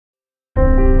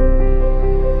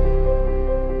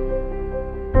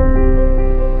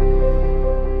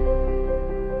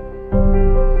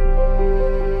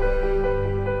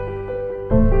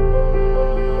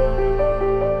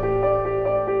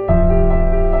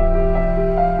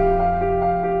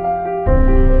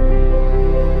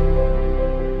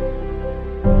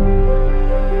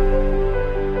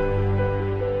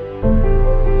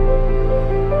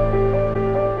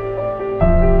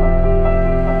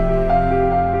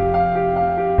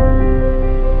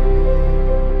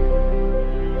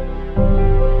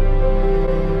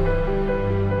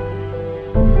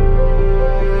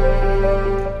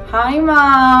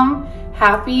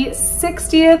Happy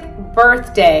 60th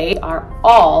birthday. We are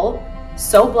all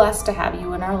so blessed to have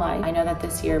you in our life. I know that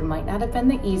this year might not have been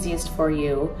the easiest for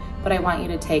you, but I want you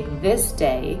to take this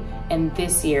day and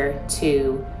this year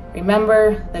to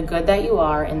remember the good that you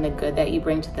are and the good that you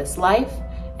bring to this life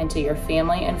and to your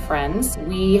family and friends.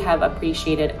 We have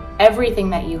appreciated everything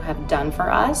that you have done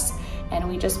for us, and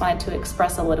we just wanted to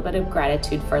express a little bit of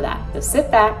gratitude for that. So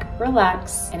sit back,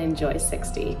 relax, and enjoy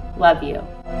 60. Love you.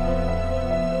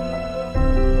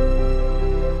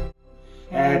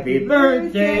 Happy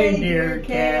birthday, dear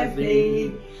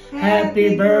Kathy.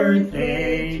 Happy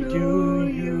birthday to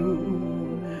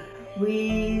you.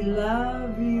 We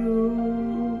love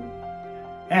you.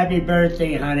 Happy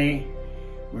birthday, honey.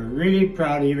 We're really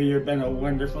proud of you. You've been a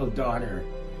wonderful daughter.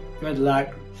 Good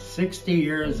luck. 60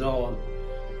 years old.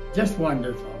 Just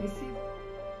wonderful.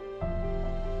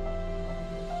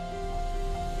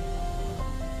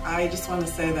 I just want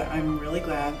to say that I'm really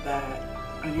glad that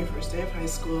on your first day of high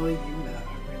school, you met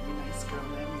a really nice girl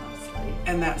named Leslie.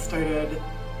 And that started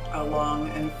a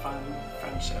long and fun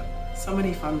friendship. So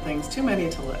many fun things, too many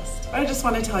to list. I just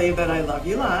want to tell you that I love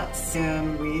you lots,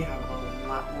 and we have a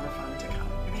lot more fun to come.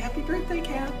 Happy birthday,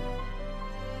 Kat.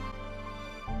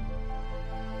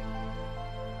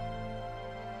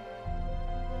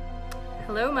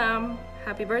 Hello, Mom.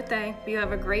 Happy birthday. You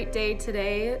have a great day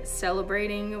today,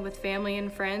 celebrating with family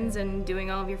and friends and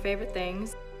doing all of your favorite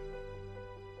things.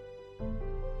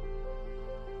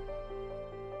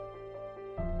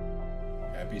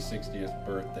 Happy 60th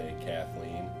birthday,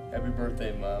 Kathleen. Happy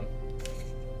birthday, Mom.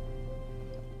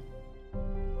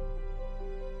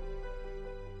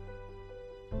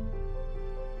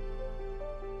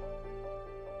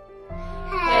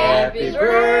 Happy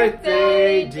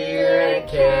birthday, dear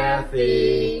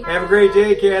Kathy. Have a great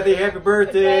day, Kathy. Happy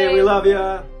birthday. We love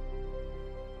ya.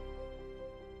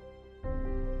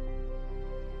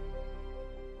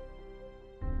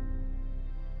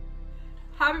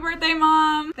 Happy birthday,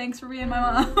 Mom. Thanks for being my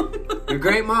mom. You're a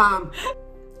great mom.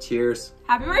 Cheers.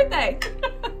 Happy birthday.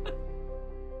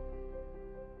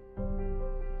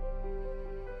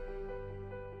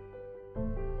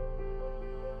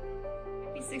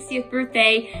 Happy 60th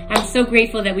birthday. I'm so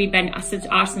grateful that we've been such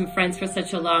awesome friends for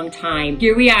such a long time.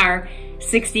 Here we are,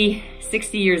 60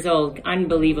 years old.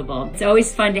 Unbelievable. It's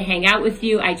always fun to hang out with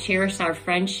you. I cherish our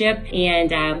friendship,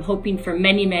 and I'm hoping for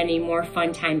many, many more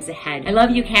fun times ahead. I love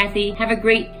you, Kathy. Have a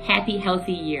great, happy,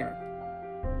 healthy year.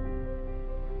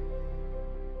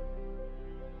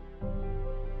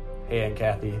 Hey, Aunt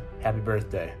Kathy, happy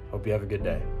birthday. Hope you have a good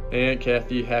day. Hey, Aunt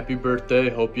Kathy, happy birthday.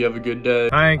 Hope you have a good day.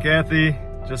 Hi, Aunt Kathy.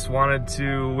 Just wanted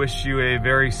to wish you a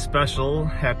very special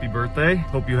happy birthday.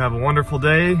 Hope you have a wonderful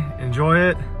day. Enjoy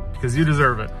it, because you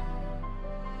deserve it.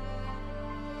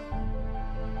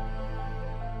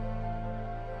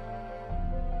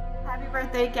 Happy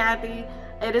birthday, Kathy.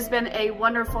 It has been a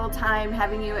wonderful time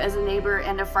having you as a neighbor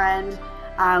and a friend.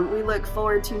 We look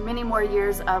forward to many more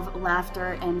years of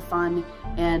laughter and fun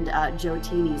and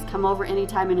Joe-Teenies. Come over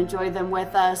anytime and enjoy them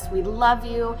with us. We love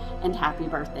you, and happy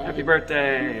birthday. Happy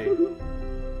birthday.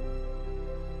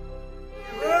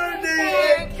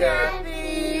 Birthday,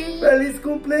 Kathy. Feliz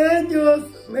cumpleaños.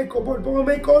 ¿Por qué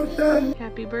me cortan?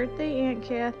 Happy birthday, Aunt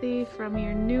Kathy, from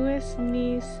your newest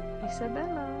niece,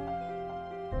 Isabella.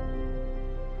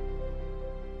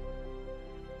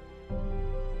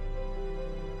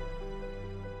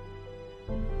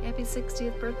 Happy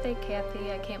 60th birthday,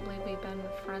 Kathy. I can't believe we've been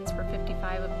friends for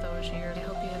 55 of those years. I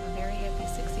hope you have a very happy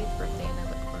 60th birthday, and I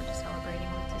look forward to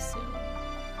celebrating with you soon.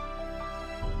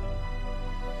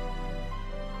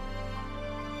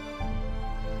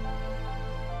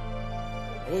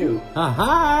 Hey.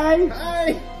 Hi.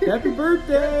 Hi. Happy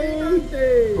birthday. Happy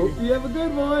birthday. Hope you have a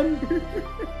good one.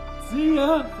 See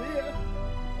ya. See ya.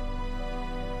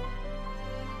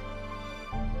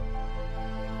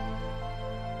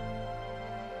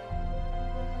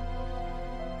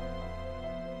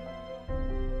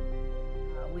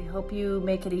 We hope you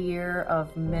make it a year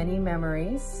of many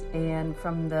memories, and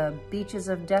from the beaches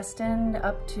of Destin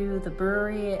up to the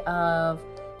brewery of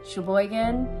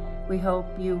Sheboygan, we hope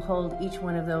you hold each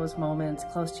one of those moments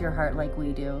close to your heart like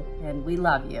we do, and we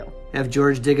love you. Have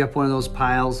George dig up one of those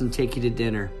piles and take you to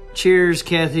dinner. Cheers,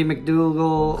 Kathy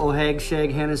McDougal, O'Hag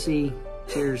Shag Hennessy.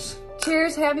 Cheers.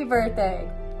 Cheers, happy birthday.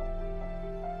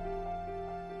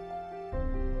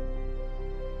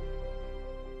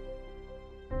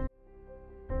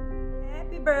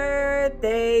 Happy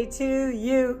birthday to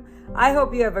you. I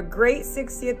hope you have a great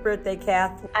 60th birthday,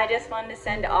 Kath. I just wanted to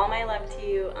send all my love to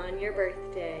you on your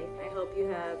birthday. I hope you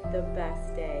have the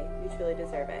best day. You truly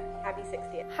deserve it. Happy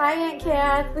 60th. Hi, Aunt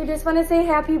Kath. We just want to say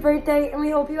happy birthday, and we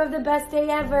hope you have the best day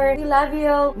ever. We love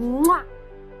you. Mwah.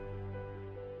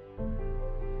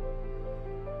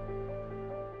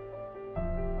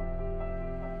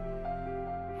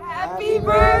 Happy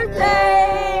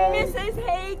birthday, Mrs.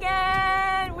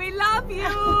 Hagen. We love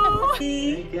you.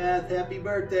 Hey, Kath, happy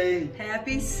birthday.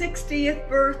 Happy 60th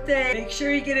birthday. Make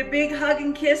sure you get a big hug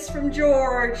and kiss from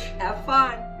George. Have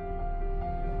fun.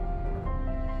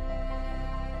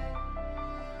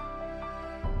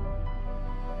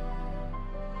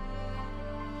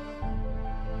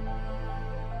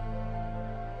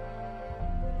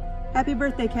 Happy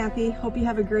birthday, Kathy. Hope you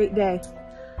have a great day.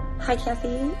 Hi,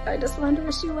 Kathy. I just wanted to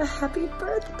wish you a happy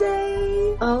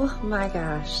birthday. Oh my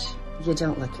gosh. You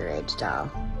don't look your age, doll.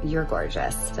 You're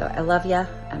gorgeous. So I love you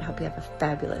and hope you have a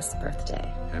fabulous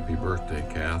birthday. Happy birthday,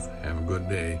 Kath. Have a good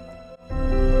day.